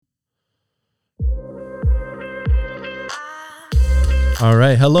All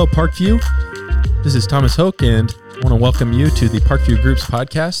right. Hello, Parkview. This is Thomas Hoke, and I want to welcome you to the Parkview Groups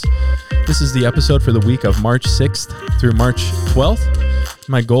podcast. This is the episode for the week of March 6th through March 12th.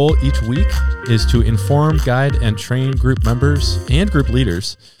 My goal each week is to inform, guide, and train group members and group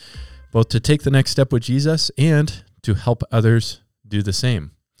leaders, both to take the next step with Jesus and to help others do the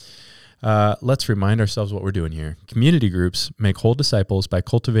same. Let's remind ourselves what we're doing here. Community groups make whole disciples by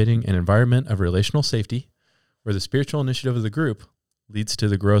cultivating an environment of relational safety where the spiritual initiative of the group leads to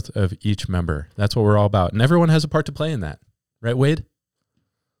the growth of each member. That's what we're all about. And everyone has a part to play in that. Right, Wade?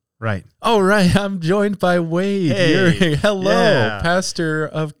 Right. All right. I'm joined by Wade. Hey. Hello, Yeah. pastor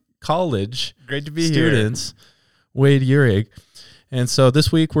of college Great to be students, Wade Uhrig. And so this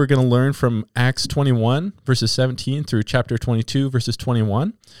week we're going to learn from Acts 21, verses 17 through chapter 22, verses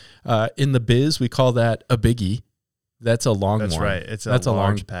 21. In the biz, we call that a biggie. That's a long one. That's right. That's a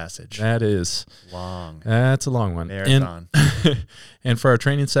large passage. That is. Long. That's a long one. Marathon. And for our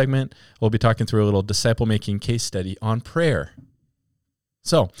training segment, we'll be talking through a little disciple-making case study on prayer.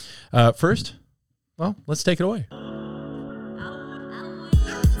 So, first, well, let's take it away. All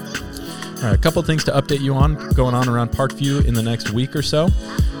right, a couple things to update you on going on around Parkview in the next week or so,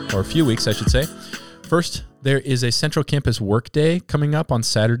 or a few weeks, I should say. First, there is a Central Campus Work Day coming up on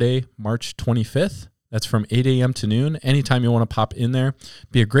Saturday, March 25th. That's from 8 a.m. to noon. Anytime you want to pop in there.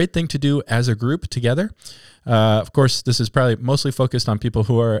 Be a great thing to do as a group together. Of course, this is probably mostly focused on people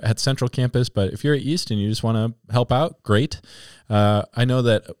who are at Central Campus, but if you're at East and you just want to help out, great. I know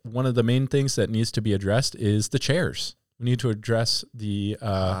that one of the main things that needs to be addressed is the chairs. We need to address the...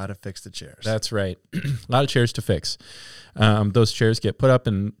 How to fix the chairs. That's right. A lot of chairs to fix. Those chairs get put up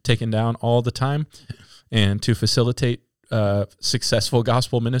and taken down all the time. And to facilitate successful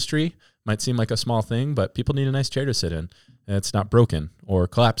gospel ministry, might seem like a small thing, but people need a nice chair to sit in. And it's not broken or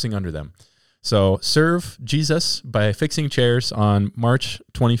collapsing under them. So serve Jesus by fixing chairs on March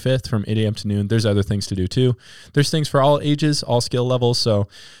 25th from 8 a.m. to noon. There's other things to do too. There's things for all ages, all skill levels. So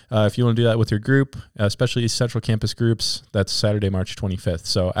if you want to do that with your group, especially Central Campus groups, that's Saturday, March 25th.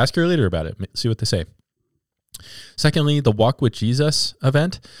 So ask your leader about it. See what they say. Secondly, the Walk with Jesus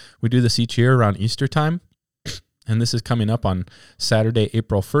event. We do this each year around Easter time. And this is coming up on Saturday,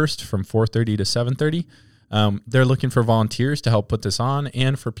 April 1st from 4:30 to 7:30. They're looking for volunteers to help put this on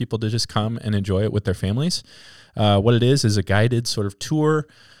and for people to just come and enjoy it with their families. What it is a guided sort of tour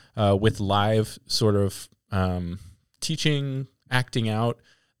with live sort of teaching, acting out,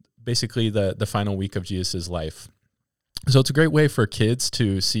 basically the final week of Jesus' life. So it's a great way for kids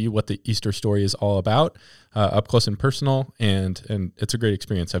to see what the Easter story is all about, up close and personal, and it's a great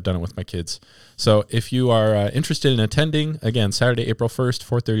experience. I've done it with my kids. So if you are interested in attending, again, Saturday, April 1st,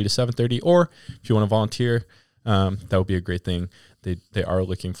 4:30 to 7:30, or if you want to volunteer, that would be a great thing. They are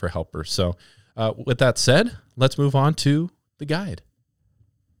looking for helpers. So with that said, let's move on to the guide.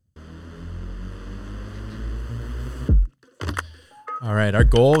 All right, our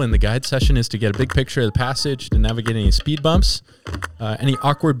goal in the guide session is to get a big picture of the passage, to navigate any speed bumps, any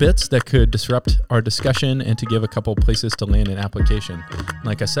awkward bits that could disrupt our discussion, and to give a couple places to land an application.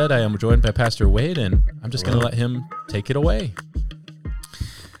 Like I said, I am joined by Pastor Wade, and I'm just going to let him take it away.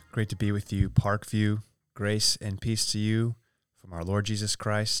 Great to be with you, Parkview. Grace and peace to you from our Lord Jesus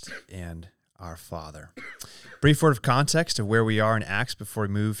Christ and our Father. Brief word of context of where we are in Acts before we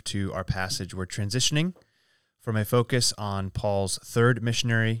move to our passage. We're transitioning from a focus on Paul's third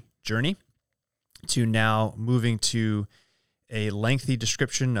missionary journey to now moving to a lengthy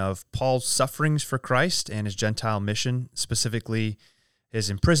description of Paul's sufferings for Christ and his Gentile mission, specifically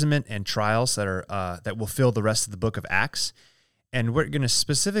his imprisonment and trials that will fill the rest of the book of Acts. And we're going to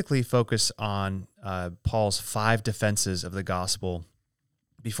specifically focus on Paul's 5 defenses of the gospel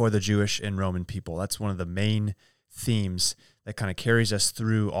before the Jewish and Roman people. That's one of the main themes that kind of carries us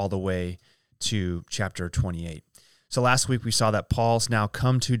through all the way to chapter 28. So last week we saw that Paul's now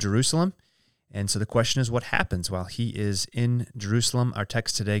come to Jerusalem, and so the question is what happens while he is in Jerusalem. Our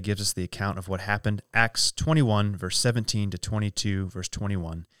text today gives us the account of what happened, Acts 21, verse 17 to 22, verse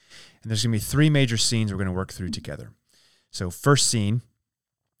 21. And there's going to be 3 major scenes we're going to work through together. So first scene,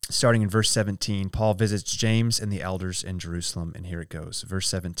 starting in verse 17, Paul visits James and the elders in Jerusalem, and here it goes. Verse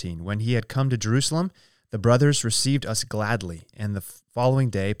 17, when he had come to Jerusalem, the brothers received us gladly, and the following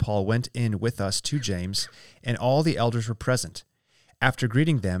day Paul went in with us to James, and all the elders were present. After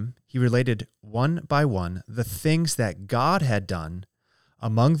greeting them, he related one by one the things that God had done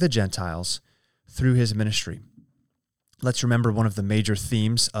among the Gentiles through his ministry. Let's remember one of the major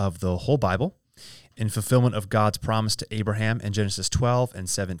themes of the whole Bible. In fulfillment of God's promise to Abraham in Genesis 12 and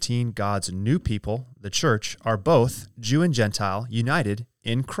 17, God's new people, the church, are both Jew and Gentile united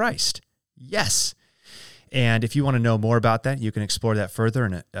in Christ. Yes. And if you want to know more about that, you can explore that further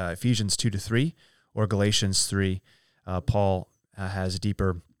in Ephesians 2-3 or Galatians 3. Paul has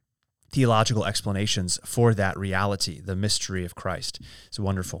deeper theological explanations for that reality, the mystery of Christ. It's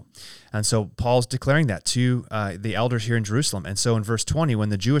wonderful. And so Paul's declaring that to the elders here in Jerusalem. And so in verse 20, when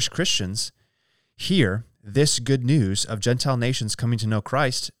the Jewish Christians hear this good news of Gentile nations coming to know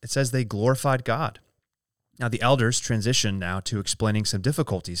Christ, it says they glorified God. Now the elders transition now to explaining some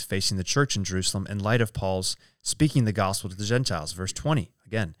difficulties facing the church in Jerusalem in light of Paul's speaking the gospel to the Gentiles. Verse 20,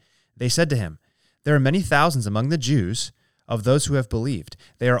 again, they said to him, "There are many thousands among the Jews of those who have believed.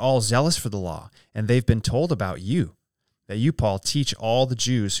 They are all zealous for the law, and they've been told about you, that you, Paul, teach all the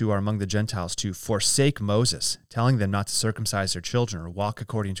Jews who are among the Gentiles to forsake Moses, telling them not to circumcise their children or walk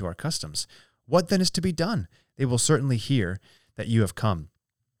according to our customs. What then is to be done? They will certainly hear that you have come."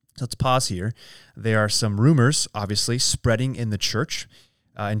 So let's pause here. There are some rumors, obviously, spreading in the church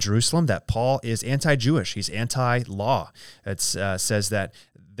in Jerusalem that Paul is anti-Jewish. He's anti-law. It says that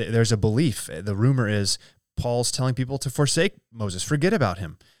there's a belief. The rumor is Paul's telling people to forsake Moses, forget about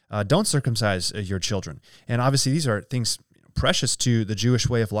him. Don't circumcise your children. And obviously these are things precious to the Jewish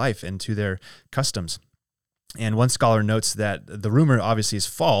way of life and to their customs. And one scholar notes that the rumor obviously is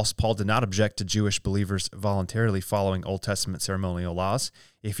false. Paul did not object to Jewish believers voluntarily following Old Testament ceremonial laws.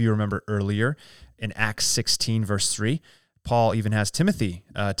 If you remember earlier in Acts 16, verse 3, Paul even has Timothy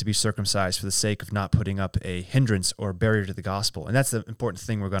to be circumcised for the sake of not putting up a hindrance or barrier to the gospel. And that's the important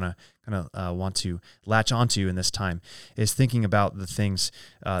thing we're going to want to latch onto in this time, is thinking about the things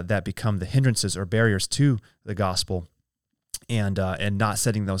that become the hindrances or barriers to the gospel, and not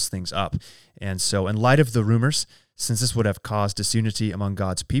setting those things up. And so in light of the rumors, since this would have caused disunity among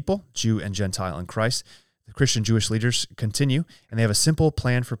God's people, Jew and Gentile in Christ, the Christian Jewish leaders continue, and they have a simple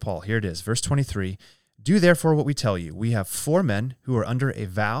plan for Paul. Here it is, verse 23. "Do therefore what we tell you. We have 4 men who are under a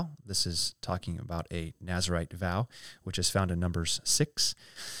vow." This is talking about a Nazirite vow, which is found in Numbers 6.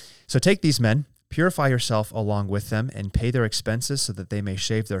 "So take these men, purify yourself along with them, and pay their expenses so that they may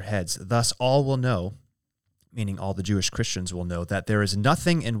shave their heads. Thus all will know," meaning all the Jewish Christians will know, "that there is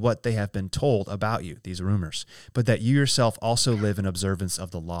nothing in what they have been told about you," these rumors, "but that you yourself also live in observance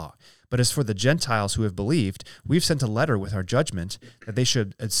of the law. But as for the Gentiles who have believed, we've sent a letter with our judgment that they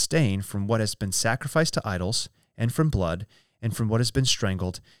should abstain from what has been sacrificed to idols, and from blood, and from what has been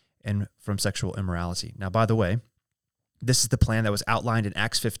strangled, and from sexual immorality." Now, by the way, this is the plan that was outlined in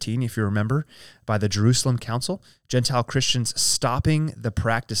Acts 15, if you remember, by the Jerusalem Council, Gentile Christians stopping the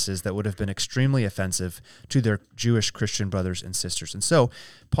practices that would have been extremely offensive to their Jewish Christian brothers and sisters. And so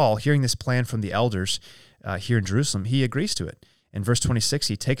Paul, hearing this plan from the elders here in Jerusalem, he agrees to it. In verse 26,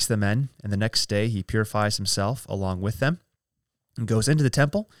 he takes the men, and the next day he purifies himself along with them, and goes into the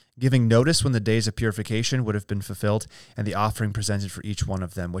temple, giving notice when the days of purification would have been fulfilled, and the offering presented for each one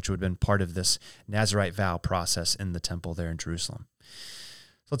of them, which would have been part of this Nazirite vow process in the temple there in Jerusalem.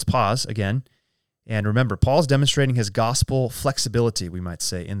 So let's pause again. And remember, Paul's demonstrating his gospel flexibility, we might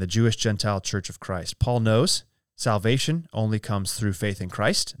say, in the Jewish-Gentile Church of Christ. Paul knows salvation only comes through faith in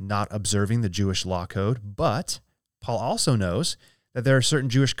Christ, not observing the Jewish law code, but Paul also knows that there are certain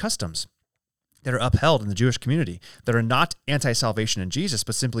Jewish customs that are upheld in the Jewish community that are not anti-salvation in Jesus,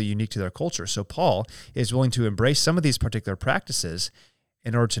 but simply unique to their culture. So Paul is willing to embrace some of these particular practices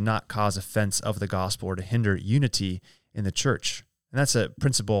in order to not cause offense of the gospel or to hinder unity in the church. And that's a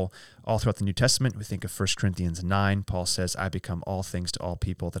principle all throughout the New Testament. We think of 1 Corinthians 9. Paul says, "I become all things to all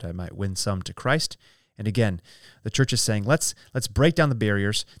people that I might win some to Christ." And again, the church is saying, let's break down the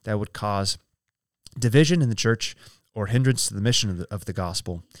barriers that would cause division in the church or hindrance to the mission of the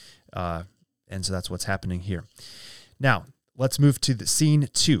gospel. And so that's what's happening here. Now, let's move to the scene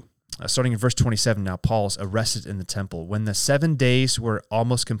 2. Starting in verse 27 now, Paul's arrested in the temple. "When the 7 days were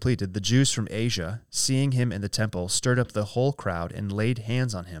almost completed, the Jews from Asia, seeing him in the temple, stirred up the whole crowd and laid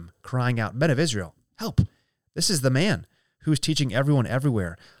hands on him, crying out, 'Men of Israel, help! This is the man who is teaching everyone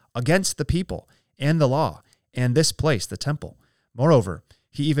everywhere against the people and the law and this place, the temple. Moreover,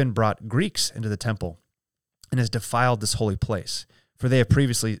 he even brought Greeks into the temple and has defiled this holy place. For they have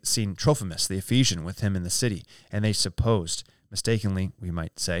previously seen Trophimus, the Ephesian, with him in the city, and they supposed, mistakenly, we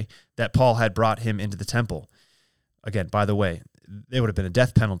might say, that Paul had brought him into the temple.'" Again, by the way, it would have been a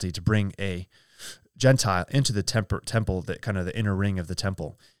death penalty to bring a Gentile into the temple, that kind of the inner ring of the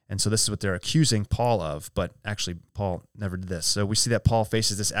temple. And so this is what they're accusing Paul of, but actually Paul never did this. So we see that Paul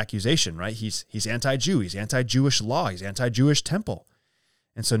faces this accusation, right? He's anti-Jew, he's anti-Jewish law, he's anti-Jewish temple.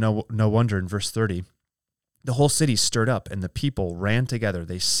 And so no wonder in verse 30, "The whole city stirred up, and the people ran together.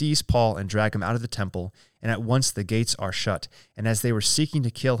 They seized Paul and dragged him out of the temple, and at once the gates are shut. And as they were seeking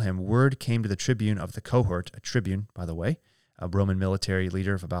to kill him, word came to the tribune of the cohort," a tribune, by the way, a Roman military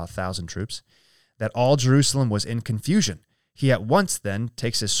leader of about 1,000 troops, that all Jerusalem was in confusion. He at once then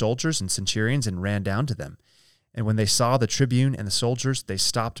takes his soldiers and centurions and ran down to them. And when they saw the tribune and the soldiers, they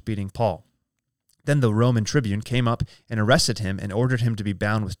stopped beating Paul. Then the Roman tribune came up and arrested him and ordered him to be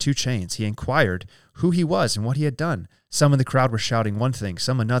bound with 2 chains. He inquired who he was and what he had done. Some in the crowd were shouting one thing,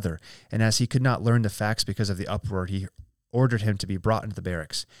 some another. And as he could not learn the facts because of the uproar, he ordered him to be brought into the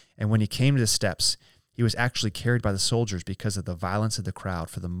barracks. And when he came to the steps, he was actually carried by the soldiers because of the violence of the crowd,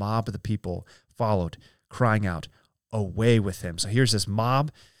 for the mob of the people followed, crying out, "Away with him." So here's this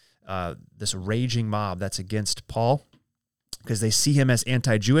mob, this raging mob that's against Paul, because they see him as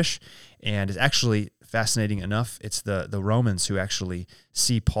anti-Jewish, and it's actually fascinating enough. It's the Romans who actually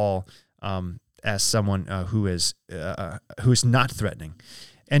see Paul as someone who is not threatening.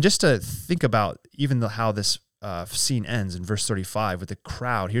 And just to think about even how this scene ends in verse 35 with the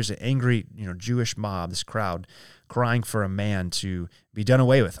crowd. Here's an angry, Jewish mob, this crowd crying for a man to be done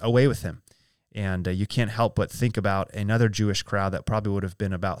away with him. And you can't help but think about another Jewish crowd that probably would have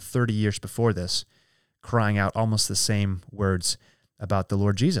been about 30 years before this, crying out almost the same words about the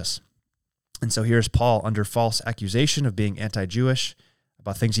Lord Jesus. And so here's Paul under false accusation of being anti-Jewish,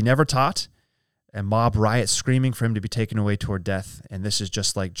 about things he never taught, a mob riot screaming for him to be taken away toward death. And this is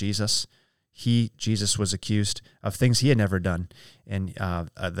just like Jesus. Jesus was accused of things he had never done, and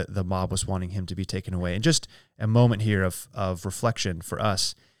the mob was wanting him to be taken away. And just a moment here of reflection for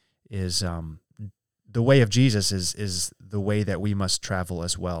us is the way of Jesus is the way that we must travel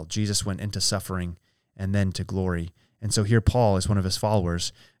as well. Jesus went into suffering and then to glory. And so here Paul is one of his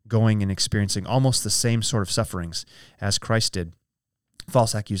followers going and experiencing almost the same sort of sufferings as Christ did,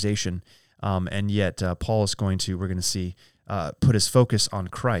 false accusation, and yet Paul is going to, we're going to see, put his focus on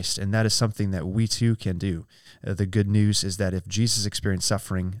Christ, and that is something that we too can do. The good news is that if Jesus experienced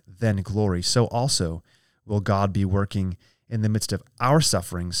suffering, then glory, so also will God be working in the midst of our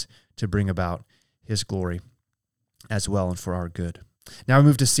sufferings to bring about his glory as well and for our good. Now we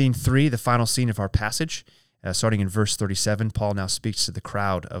move to scene 3, the final scene of our passage. Starting in verse 37, Paul now speaks to the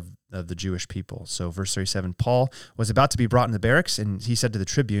crowd of the Jewish people. So verse 37, Paul was about to be brought in the barracks, and he said to the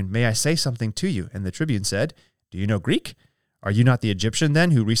tribune, "May I say something to you?" And the tribune said, "Do you know Greek? Are you not the Egyptian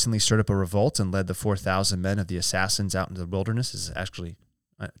then who recently stirred up a revolt and led the 4,000 men of the assassins out into the wilderness?" This is actually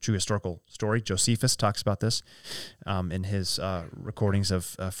a true historical story. Josephus talks about this in his recordings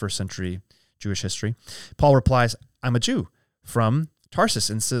of first century Jewish history. Paul replies, "I'm a Jew from Tarsus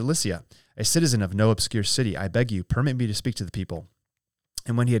in Cilicia, a citizen of no obscure city. I beg you, permit me to speak to the people."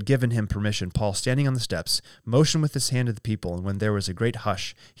 And when he had given him permission, Paul, standing on the steps, motioned with his hand to the people, and when there was a great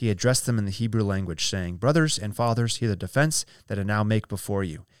hush, he addressed them in the Hebrew language, saying, "Brothers and fathers, hear the defense that I now make before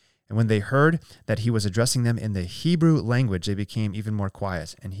you." And when they heard that he was addressing them in the Hebrew language, they became even more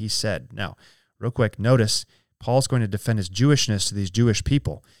quiet. And he said, now, real quick, notice, Paul's going to defend his Jewishness to these Jewish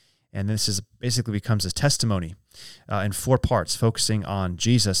people. And this is basically becomes a testimony in 4 parts, focusing on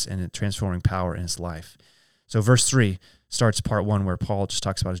Jesus and the transforming power in his life. So verse 3 starts part 1 where Paul just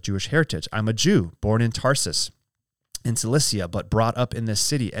talks about his Jewish heritage. "I'm a Jew, born in Tarsus in Cilicia, but brought up in this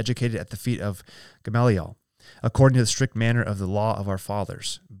city, educated at the feet of Gamaliel, according to the strict manner of the law of our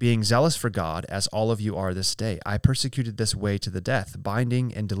fathers. Being zealous for God, as all of you are this day, I persecuted this way to the death,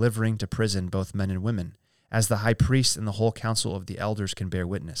 binding and delivering to prison both men and women, as the high priest and the whole council of the elders can bear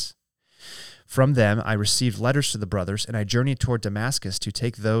witness. From them I received letters to the brothers, and I journeyed toward Damascus to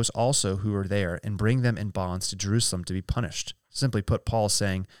take those also who were there and bring them in bonds to Jerusalem to be punished." Simply put, Paul is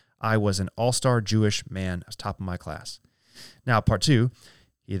saying, I was an all-star Jewish man, top of my class. Now, part 2,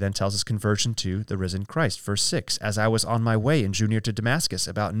 he then tells his conversion to the risen Christ. Verse 6, "As I was on my way and drew near to Damascus,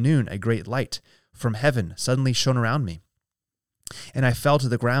 about noon a great light from heaven suddenly shone around me. And I fell to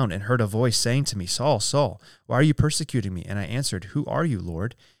the ground and heard a voice saying to me, 'Saul, Saul, why are you persecuting me?' And I answered, 'Who are you,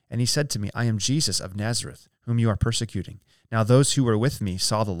 Lord?' And he said to me, 'I am Jesus of Nazareth, whom you are persecuting.' Now those who were with me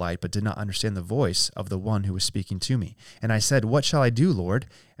saw the light, but did not understand the voice of the one who was speaking to me. And I said, 'What shall I do, Lord?'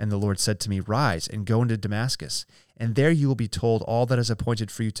 And the Lord said to me, 'Rise and go into Damascus, and there you will be told all that is appointed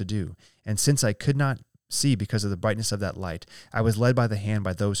for you to do.' And since I could not see because of the brightness of that light, I was led by the hand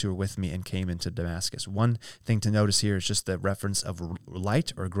by those who were with me and came into Damascus." One thing to notice here is just the reference of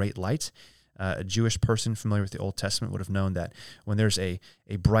light or great light. A Jewish person familiar with the Old Testament would have known that when there's a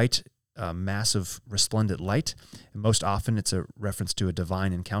bright, massive, resplendent light, most often it's a reference to a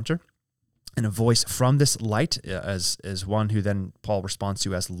divine encounter. And a voice from this light as one who then Paul responds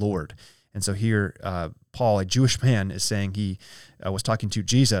to as Lord. And so here, Paul, a Jewish man, is saying he was talking to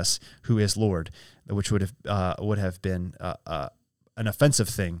Jesus, who is Lord, which would have been an offensive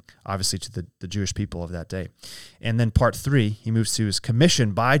thing, obviously, to the Jewish people of that day. And then part 3, he moves to his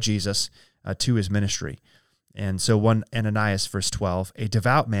commission by Jesus to his ministry. And so 1 Ananias, verse 12, "A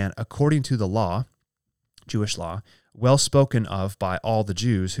devout man according to the law, Jewish law, well spoken of by all the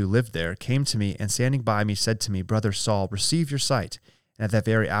Jews who lived there, came to me and standing by me said to me, Brother Saul, receive your sight. And at that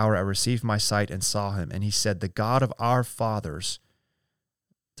very hour I received my sight and saw him. And he said, the God of our fathers,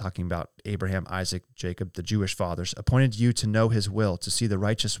 talking about Abraham, Isaac, Jacob, the Jewish fathers, appointed you to know his will, to see the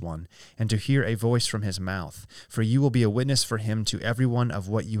righteous one, and to hear a voice from his mouth. For you will be a witness for him to everyone of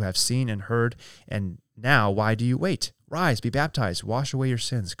what you have seen and heard. And now, why do you wait? Rise, be baptized, wash away your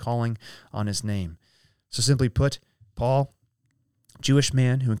sins, calling on his name. So simply put, Paul, Jewish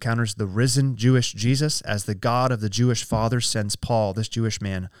man who encounters the risen Jewish Jesus as the God of the Jewish fathers, sends Paul, this Jewish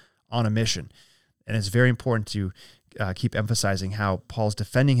man, on a mission. And it's very important to keep emphasizing how Paul's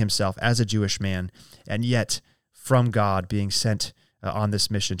defending himself as a Jewish man, and yet from God being sent on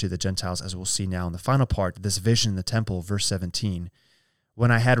this mission to the Gentiles, as we'll see now in the final part, this vision in the temple, verse 17.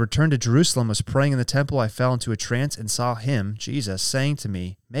 When I had returned to Jerusalem, was praying in the temple, I fell into a trance and saw him, Jesus, saying to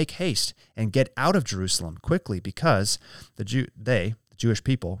me, make haste and get out of Jerusalem quickly, because the Jewish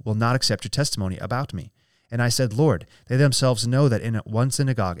people, will not accept your testimony about me. And I said, Lord, they themselves know that in one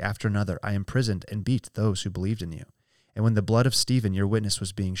synagogue after another I imprisoned and beat those who believed in you. And when the blood of Stephen, your witness,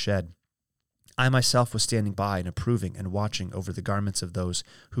 was being shed, I myself was standing by and approving and watching over the garments of those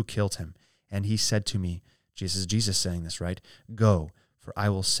who killed him. And he said to me, Jesus saying this, right? Go, for I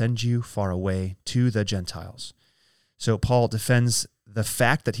will send you far away to the Gentiles. So Paul defends the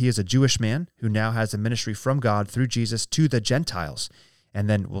fact that he is a Jewish man who now has a ministry from God through Jesus to the Gentiles. And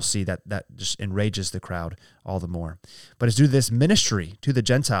then we'll see that just enrages the crowd all the more. But it's due to this ministry to the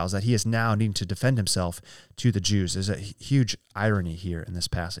Gentiles that he is now needing to defend himself to the Jews. There's a huge irony here in this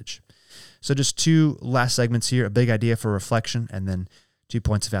passage. So just two last segments here, a big idea for reflection, and then 2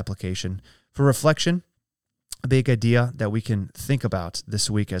 points of application. For reflection, a big idea that we can think about this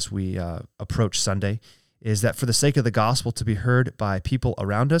week as we approach Sunday is that for the sake of the gospel to be heard by people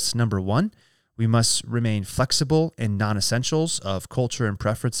around us, number one, we must remain flexible in non-essentials of culture and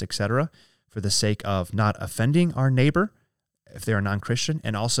preference, etc., for the sake of not offending our neighbor if they're a non-Christian,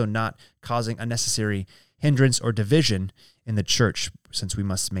 and also not causing unnecessary hindrance or division in the church, since we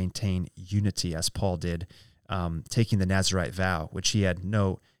must maintain unity, as Paul did, taking the Nazirite vow, which he had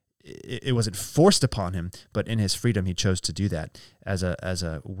it wasn't forced upon him, but in his freedom he chose to do that as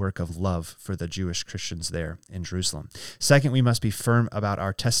a work of love for the Jewish Christians there in Jerusalem. Second, we must be firm about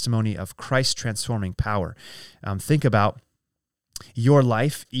our testimony of Christ's transforming power. Think about your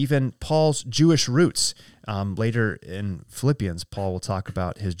life, even Paul's Jewish roots. Later in Philippians, Paul will talk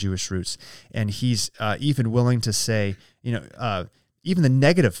about his Jewish roots, and he's even willing to say, even the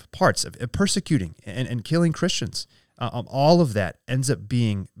negative parts of persecuting and killing Christians. All of that ends up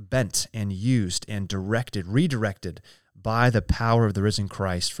being bent and used and redirected by the power of the risen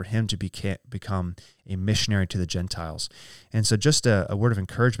Christ for him to become a missionary to the Gentiles. And so just a word of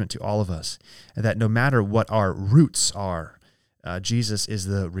encouragement to all of us, that no matter what our roots are, Jesus is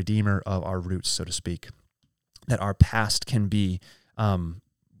the redeemer of our roots, so to speak, that our past can be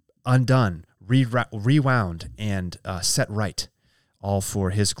undone, rewound, and set right, all for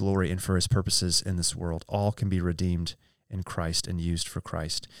his glory and for his purposes in this world. All can be redeemed in Christ and used for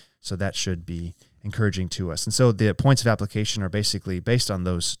Christ. So that should be encouraging to us. And so the points of application are basically based on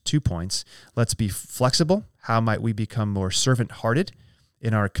those 2 points. Let's be flexible. How might we become more servant-hearted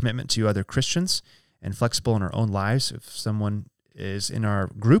in our commitment to other Christians, and flexible in our own lives if someone is in our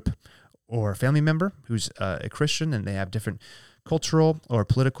group or a family member who's a Christian and they have different cultural or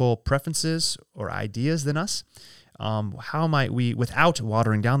political preferences or ideas than us? How might we, without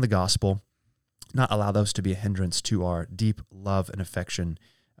watering down the gospel, not allow those to be a hindrance to our deep love and affection,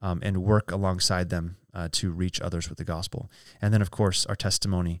 and work alongside them to reach others with the gospel? And then, of course, our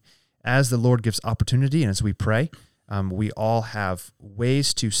testimony. As the Lord gives opportunity and as we pray, we all have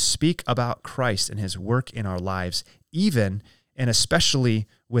ways to speak about Christ and his work in our lives, even and especially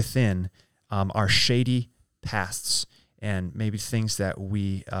within our shady pasts and maybe things that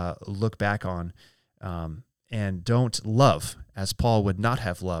we look back on and don't love, as Paul would not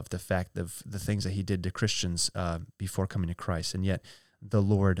have loved the fact of the things that he did to Christians before coming to Christ. And yet the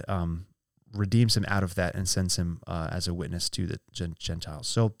Lord redeems him out of that and sends him as a witness to the Gentiles.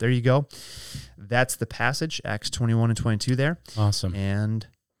 So there you go. That's the passage, Acts 21 and 22 there. Awesome. And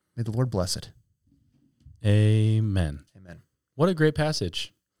may the Lord bless it. Amen. Amen. What a great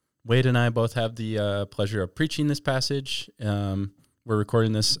passage. Wade and I both have the pleasure of preaching this passage. We're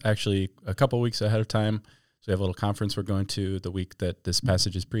recording this actually a couple weeks ahead of time. So we have a little conference we're going to the week that this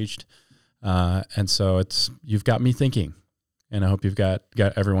passage is preached. And so you've got me thinking, and I hope you've got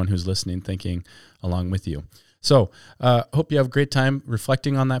everyone who's listening thinking along with you. So hope you have a great time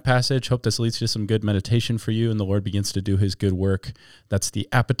reflecting on that passage. Hope this leads to some good meditation for you and the Lord begins to do his good work. That's the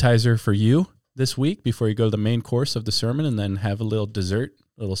appetizer for you this week before you go to the main course of the sermon and then have a little dessert,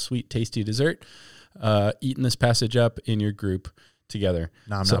 a little sweet, tasty dessert, eating this passage up in your group together.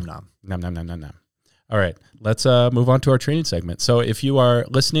 Nom. Nom. All right, let's move on to our training segment. So if you are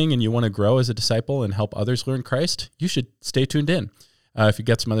listening and you want to grow as a disciple and help others learn Christ, you should stay tuned in. If you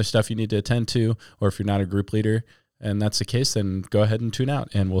got some other stuff you need to attend to, or if you're not a group leader and that's the case, then go ahead and tune out,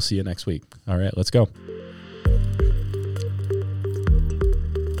 and we'll see you next week. All right, let's go.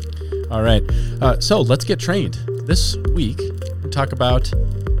 All right, so let's get trained. This week, we'll talk about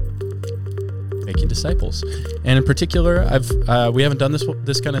making disciples. And in particular, we haven't done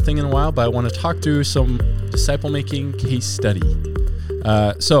this kind of thing in a while, but I want to talk through some disciple-making case study.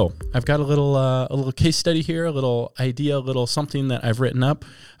 So I've got a little case study here, a little idea, a little something that I've written up.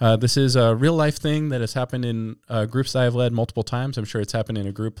 This is a real life thing that has happened in groups that I've led multiple times. I'm sure it's happened in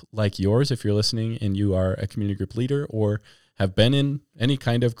a group like yours if you're listening and you are a community group leader or have been in any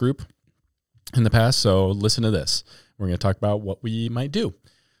kind of group in the past. So listen to this. We're going to talk about what we might do.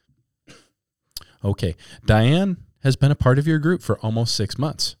 Okay. Diane has been a part of your group for almost 6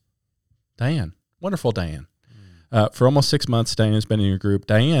 months. Diane. Wonderful, Diane. For almost 6 months, Diane has been in your group.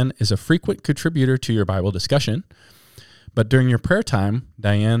 Diane is a frequent contributor to your Bible discussion, but during your prayer time,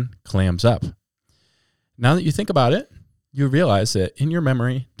 Diane clams up. Now that you think about it, you realize that in your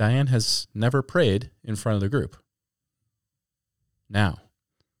memory, Diane has never prayed in front of the group. Now,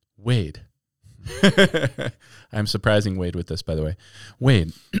 Wade. I'm surprising Wade with this, by the way.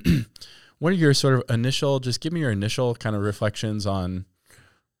 Wade, what are your sort of just give me your initial kind of reflections on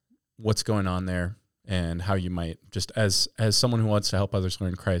what's going on there and how you might, just as someone who wants to help others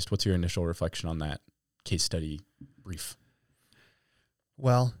learn Christ, what's your initial reflection on that case study brief?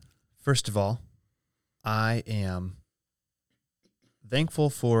 Well, first of all, I am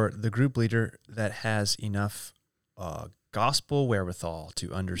thankful for the group leader that has enough gospel wherewithal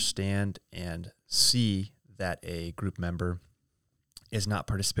to understand and see that a group member is not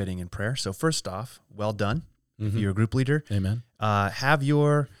participating in prayer. So first off, well done. If you're a group leader. Amen. Have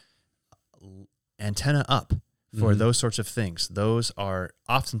your antenna up for those sorts of things. Those are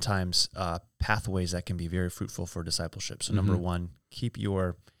oftentimes pathways that can be very fruitful for discipleship. So number one, keep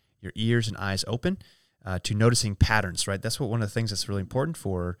your ears and eyes open to noticing patterns, right? That's one of the things that's really important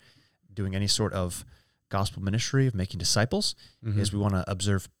for doing any sort of gospel ministry, of making disciples, is we want to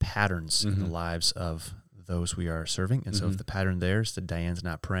observe patterns in the lives of those we are serving. And so if the pattern there is that Diane's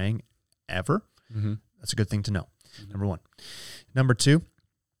not praying ever, that's a good thing to know, number one. Number two,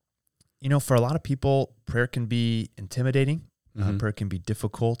 for a lot of people, prayer can be intimidating. Prayer can be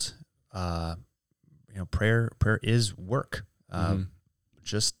difficult. Prayer is work.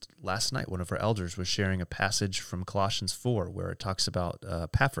 Just last night, one of our elders was sharing a passage from Colossians 4 where it talks about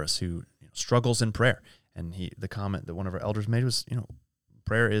Epaphras, who struggles in prayer. And the comment that one of our elders made was,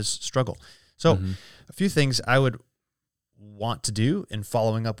 prayer is struggle. So a few things I would want to do in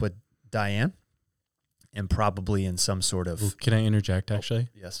following up with Diane, and probably in some sort of... Can I interject, actually?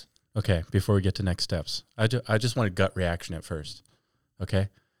 Yes. Okay, before we get to next steps. I just want a gut reaction at first. Okay?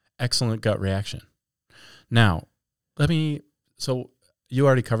 Excellent gut reaction. Now, so you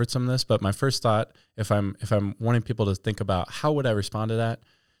already covered some of this, but my first thought, if I'm wanting people to think about how would I respond to that,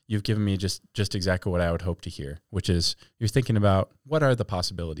 you've given me just exactly what I would hope to hear, which is you're thinking about what are the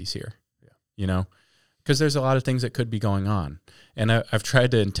possibilities here, because there's a lot of things that could be going on. And I've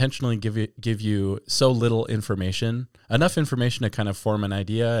tried to intentionally give you so little information, enough information to kind of form an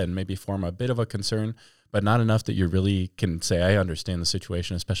idea and maybe form a bit of a concern, but not enough that you really can say, I understand the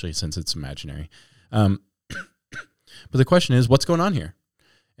situation, especially since it's imaginary. But the question is, what's going on here?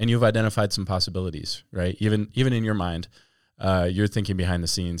 And you've identified some possibilities, right? Even in your mind, you're thinking behind the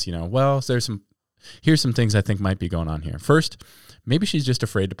scenes, well, here's some things I think might be going on here. First, maybe she's just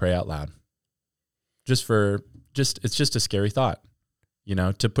afraid to pray out loud. It's just a scary thought,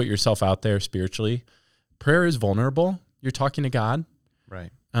 to put yourself out there spiritually. Prayer is vulnerable. You're talking to God. Right.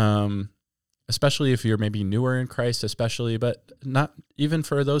 Especially if you're maybe newer in Christ, but not even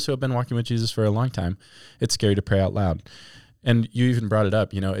for those who have been walking with Jesus for a long time. It's scary to pray out loud. And you even brought it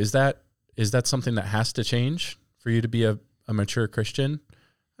up, is that something that has to change for you to be a mature Christian?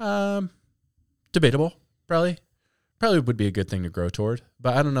 Debatable, probably would be a good thing to grow toward,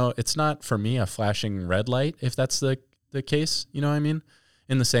 but I don't know. It's not for me a flashing red light if that's the case. You know what I mean?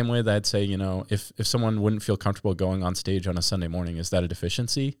 In the same way that I'd say, if someone wouldn't feel comfortable going on stage on a Sunday morning, is that a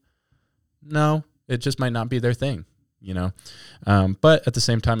deficiency? No, it just might not be their thing, But at the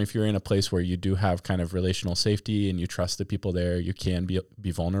same time, if you're in a place where you do have kind of relational safety and you trust the people there, you can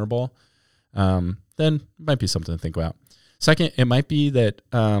be vulnerable, then it might be something to think about. Second, it might be that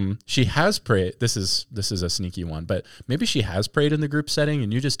she has prayed. This is a sneaky one, but maybe she has prayed in the group setting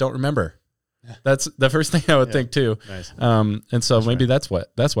and you just don't remember. That's the first thing I would think too. Nice. And so That's maybe right.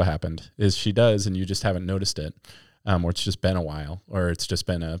 that's what happened is she does, and you just haven't noticed it, or it's just been a while, or it's just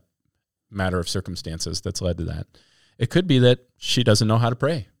been a matter of circumstances that's led to that. It could be that she doesn't know how to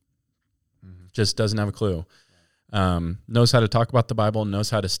pray, just doesn't have a clue. Knows how to talk about the Bible,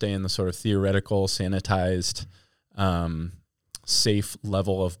 knows how to stay in the sort of theoretical, sanitized, safe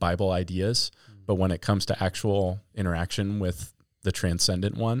level of Bible ideas. But when it comes to actual interaction with the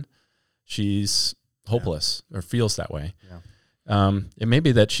transcendent one, she's hopeless or feels that way. Yeah. It may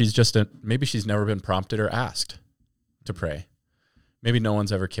be that maybe she's never been prompted or asked to pray. Maybe no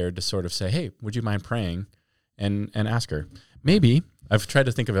one's ever cared to sort of say, hey, would you mind praying? And ask her. Maybe I've tried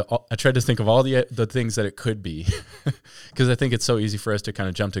to think of it. I tried to think of all the things that it could be, because I think it's so easy for us to kind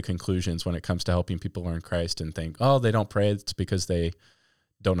of jump to conclusions when it comes to helping people learn Christ and think, oh, they don't pray. It's because they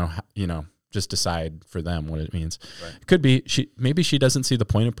don't know how, just decide for them what it means. Right. It could be maybe she doesn't see the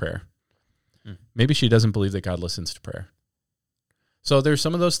point of prayer. Maybe she doesn't believe that God listens to prayer. So there's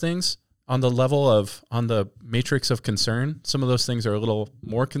some of those things on the matrix of concern. Some of those things are a little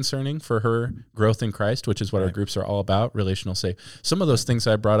more concerning for her growth in Christ, which is what our groups are all about, relational safety. Some of those things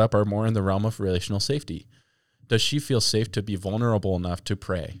I brought up are more in the realm of relational safety. Does she feel safe to be vulnerable enough to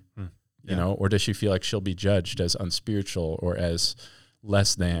pray? Or does she feel like she'll be judged as unspiritual or as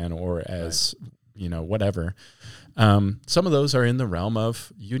less than or as, whatever. Some of those are in the realm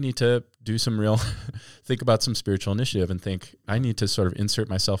of you need to do some real, think about some spiritual initiative and think, I need to sort of insert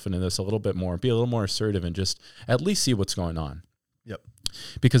myself into this a little bit more, be a little more assertive and just at least see what's going on. Yep.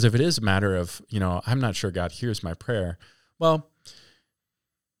 Because if it is a matter of, I'm not sure God hears my prayer, well,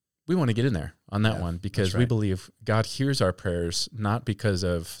 we want to get in there on that one because we believe God hears our prayers, not because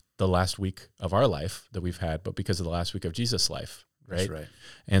of the last week of our life that we've had, but because of the last week of Jesus' life. Right. That's right.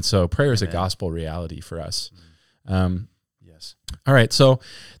 And so prayer is a gospel reality for us. Yes. All right. So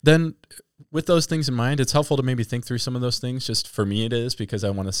then with those things in mind, it's helpful to maybe think through some of those things. Just for me, it is because I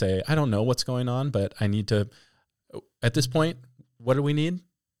want to say, I don't know what's going on, but I need to, at this point, what do we need?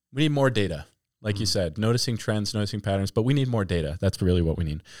 We need more data. Like you said, noticing trends, noticing patterns, but we need more data. That's really what we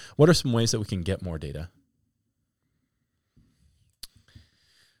need. What are some ways that we can get more data?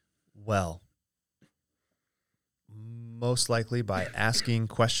 Well, most likely by asking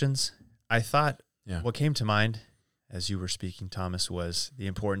questions. I thought what came to mind as you were speaking, Thomas, was the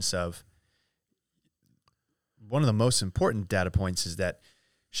importance of one of the most important data points is that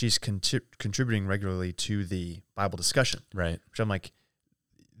she's contributing regularly to the Bible discussion. Right. Which I'm like,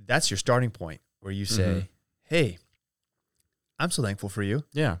 that's your starting point where you say, hey, I'm so thankful for you.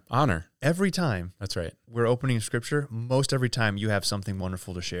 Yeah. Honor. Every time. That's right. We're opening scripture. Most every time you have something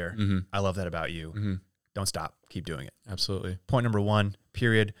wonderful to share. I love that about you. Don't stop. Keep doing it. Absolutely. Point number 1,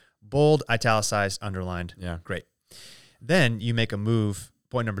 period. Bold, italicized, underlined. Yeah. Great. Then you make a move.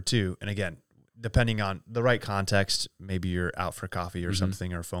 Point number 2. And again, depending on the right context, maybe you're out for coffee or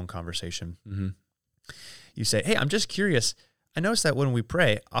something or a phone conversation. You say, hey, I'm just curious. I notice that when we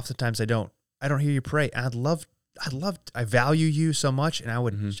pray, oftentimes I don't hear you pray. And I value you so much. And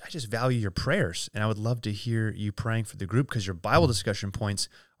I just value your prayers. And I would love to hear you praying for the group because your Bible discussion points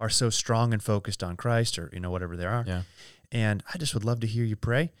are so strong and focused on Christ or, whatever they are. Yeah. And I just would love to hear you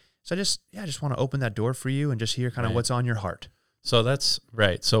pray. So I just want to open that door for you and just hear kind of what's on your heart. So that's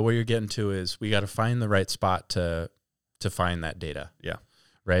right. So what you're getting to is we got to find the right spot to find that data. Yeah.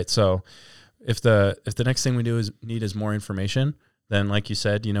 Right. So if the next thing we need is more information, then like you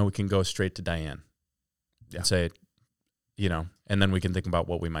said, we can go straight to Diane and say, and then we can think about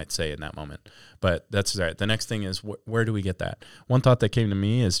what we might say in that moment. But that's right. The next thing is where do we get that? One thought that came to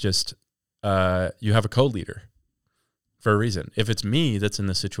me is just you have a co-leader for a reason. If it's me that's in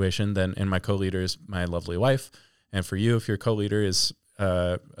this situation, and my co-leader is my lovely wife. And for you, if your co-leader is,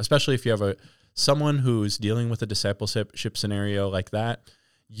 especially if you have someone who's dealing with a discipleship scenario like that,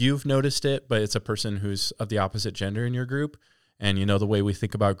 you've noticed it, but it's a person who's of the opposite gender in your group. And, the way we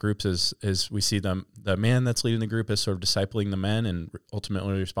think about groups is we see the man that's leading the group as sort of discipling the men and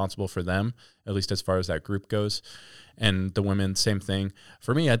ultimately responsible for them, at least as far as that group goes. And the women, same thing.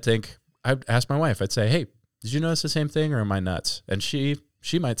 For me, I'd ask my wife, I'd say, hey, did you notice the same thing or am I nuts? And she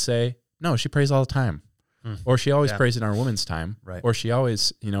might say, no, she prays all the time. Or she always prays in our women's time. Right. Or she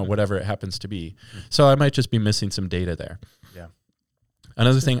always, whatever it happens to be. So I might just be missing some data there. Yeah.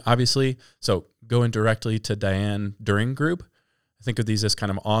 Another thing, obviously, so going directly to Diane during group, I think of these as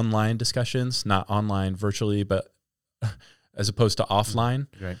kind of online discussions, not online virtually, but as opposed to offline.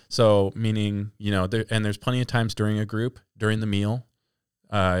 Right. So meaning, there's plenty of times during a group, during the meal,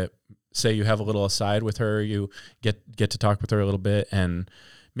 say you have a little aside with her, you get to talk with her a little bit, and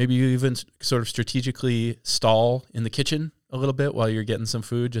maybe you even sort of strategically stall in the kitchen a little bit while you're getting some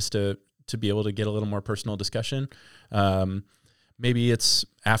food just to to be able to get a little more personal discussion. Maybe it's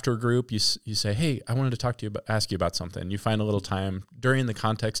after a group, you say, hey, I wanted to talk to you, ask you about something. You find a little time during the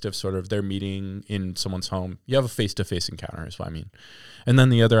context of sort of their meeting in someone's home. You have a face-to-face encounter is what I mean. And then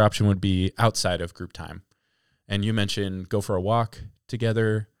the other option would be outside of group time. And you mentioned go for a walk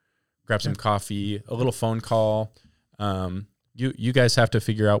together, grab some coffee, a little phone call. You guys have to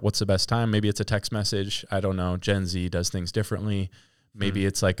figure out what's the best time. Maybe it's a text message. I don't know. Gen Z does things differently. Maybe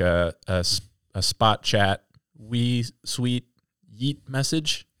it's like a spot chat, sweet yeet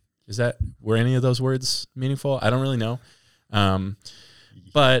message. Were any of those words meaningful? I don't really know.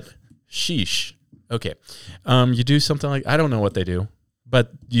 But sheesh. Okay. You do something like, I don't know what they do,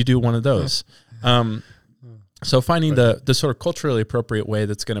 but you do one of those. So finding the sort of culturally appropriate way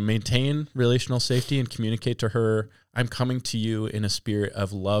that's going to maintain relational safety and communicate to her, I'm coming to you in a spirit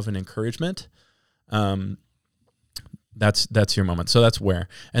of love and encouragement. That's your moment. So that's where.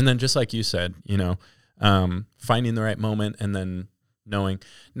 And then just like you said, finding the right moment and then knowing.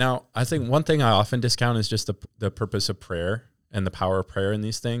 Now, I think one thing I often discount is just the purpose of prayer and the power of prayer in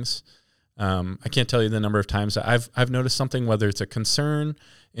these things. I can't tell you the number of times that I've noticed something, whether it's a concern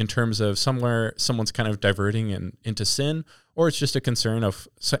in terms of somewhere someone's kind of diverting into sin, or it's just a concern of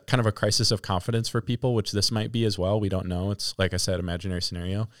kind of a crisis of confidence for people, which this might be as well. We don't know. It's, like I said, imaginary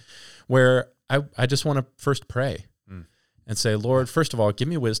scenario where I just want to first pray and say, Lord, first of all, give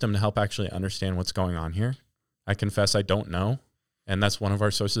me wisdom to help actually understand what's going on here. I confess I don't know. And that's one of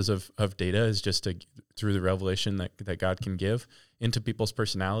our sources of data is just through the revelation that God can give into people's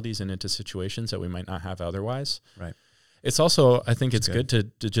personalities and into situations that we might not have otherwise. Right. It's also, I think it's good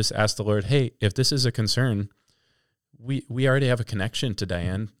to just ask the Lord, hey, if this is a concern, we already have a connection to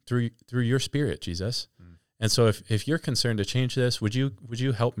Diane through your spirit, Jesus. And so if you're concerned to change this, would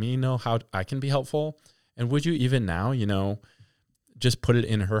you help me know how I can be helpful? And would you even now, just put it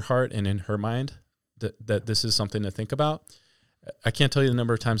in her heart and in her mind that this is something to think about? I can't tell you the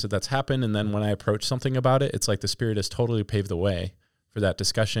number of times that's happened. And then when I approach something about it, it's like the Spirit has totally paved the way for that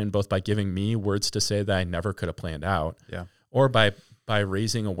discussion, both by giving me words to say that I never could have planned out, or by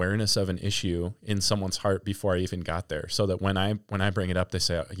raising awareness of an issue in someone's heart before I even got there, so that when I bring it up, they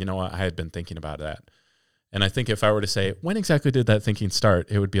say, you know what, I had been thinking about that. And I think if I were to say, when exactly did that thinking start,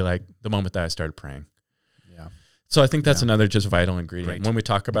 it would be like the moment that I started praying. So I think that's another just vital ingredient. Great. When we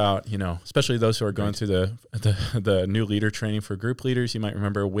talk about, especially those who are going through the new leader training for group leaders, you might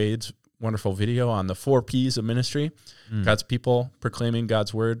remember Wade's wonderful video on the 4 Ps of ministry. God's people proclaiming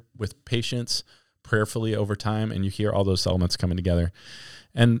God's word with patience, prayerfully over time, and you hear all those elements coming together.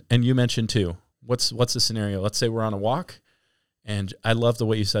 And you mentioned too, what's the scenario? Let's say we're on a walk, and I love the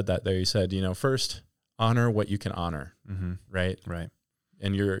way you said that there. You said, first honor what you can honor, right? Right.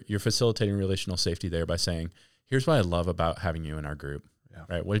 And you're facilitating relational safety there by saying, here's what I love about having you in our group. Yeah.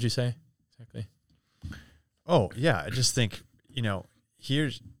 Right. What did you say exactly? Oh, yeah. I just think,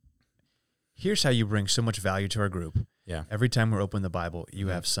 here's how you bring so much value to our group. Yeah. Every time we're opening the Bible, you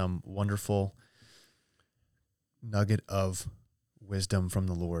have some wonderful nugget of wisdom from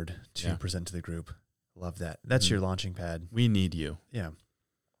the Lord to present to the group. Love that. That's your launching pad. We need you. Yeah.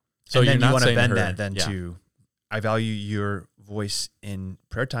 So and you're then you not want to saying bend her, that then to, I value your voice in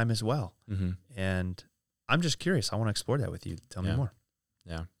prayer time as well. And I'm just curious. I want to explore that with you. Tell me more.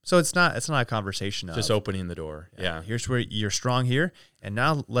 Yeah. So it's not a conversation of just opening the door. Yeah. Here's where you're strong here. And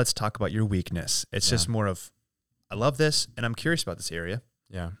now let's talk about your weakness. It's just more of, I love this and I'm curious about this area.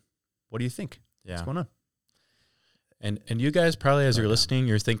 Yeah. What do you think? Yeah. What's going on? And you guys probably, as you're listening,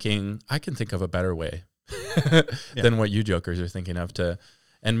 you're thinking, I can think of a better way than what you jokers are thinking of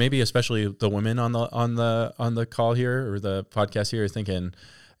and maybe especially the women on the call here or the podcast here are thinking,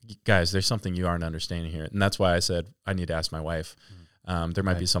 guys, there's something you aren't understanding here. And that's why I said, I need to ask my wife. There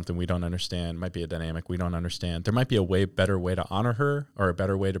might be something we don't understand, might be a dynamic we don't understand. There might be a way better way to honor her or a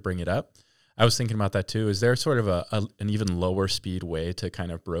better way to bring it up. I was thinking about that too. Is there sort of an even lower speed way to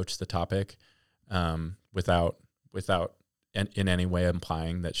kind of broach the topic without in any way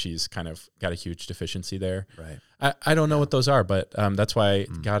implying that she's kind of got a huge deficiency there? Right. I don't know what those are, but that's why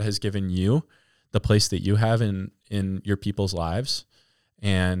God has given you the place that you have in your people's lives.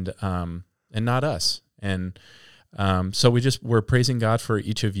 And not us. And so we're praising God for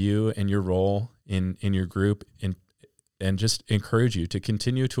each of you and your role in your group and just encourage you to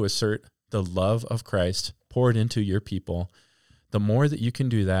continue to assert the love of Christ poured into your people. The more that you can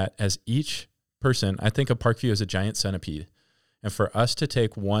do that as each person, I think of Parkview as a giant centipede. And for us to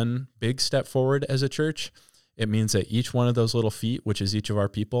take one big step forward as a church, it means that each one of those little feet, which is each of our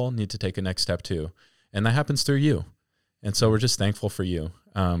people, need to take a next step too. And that happens through you. And so we're just thankful for you.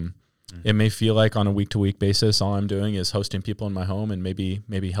 It may feel like on a week-to-week basis, all I'm doing is hosting people in my home and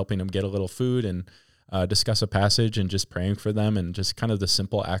maybe helping them get a little food and discuss a passage and just praying for them and just kind of the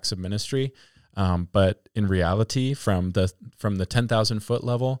simple acts of ministry. But in reality, from the 10,000 foot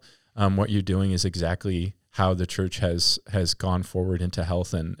level, what you're doing is exactly how the church has gone forward into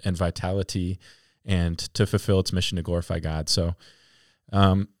health and vitality and to fulfill its mission to glorify God. So,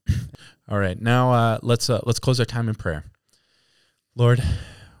 all right, now let's close our time in prayer. Lord,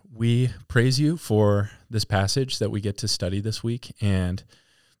 we praise you for this passage that we get to study this week, and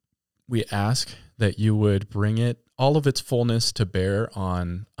we ask that you would bring all of its fullness to bear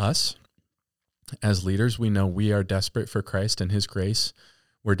on us. As leaders, we know we are desperate for Christ and his grace.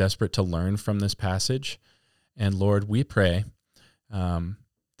 We're desperate to learn from this passage. And Lord, we pray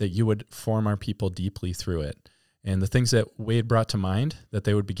that you would form our people deeply through it. And the things that Wade brought to mind, that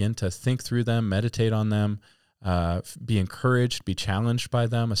they would begin to think through them, meditate on them, be encouraged, be challenged by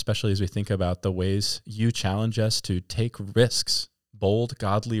them, especially as we think about the ways you challenge us to take risks, bold,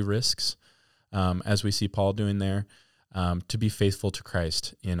 godly risks, as we see Paul doing there, to be faithful to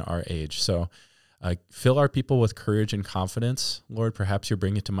Christ in our age. So fill our people with courage and confidence. Lord, perhaps you're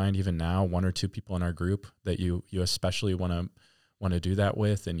bringing to mind even now 1 or 2 people in our group that you especially want to do that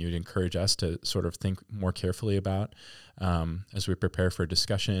with, and you'd encourage us to sort of think more carefully about as we prepare for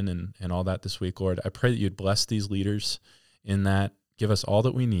discussion and all that this week. Lord, I pray that you'd bless these leaders in that, give us all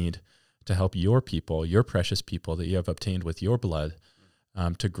that we need to help your people, your precious people that you have obtained with your blood,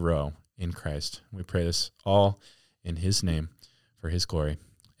 to grow in Christ. We pray this all in his name for his glory.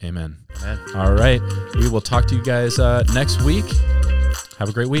 Amen. Amen. All right. We will talk to you guys next week. Have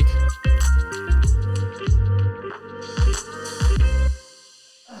a great week.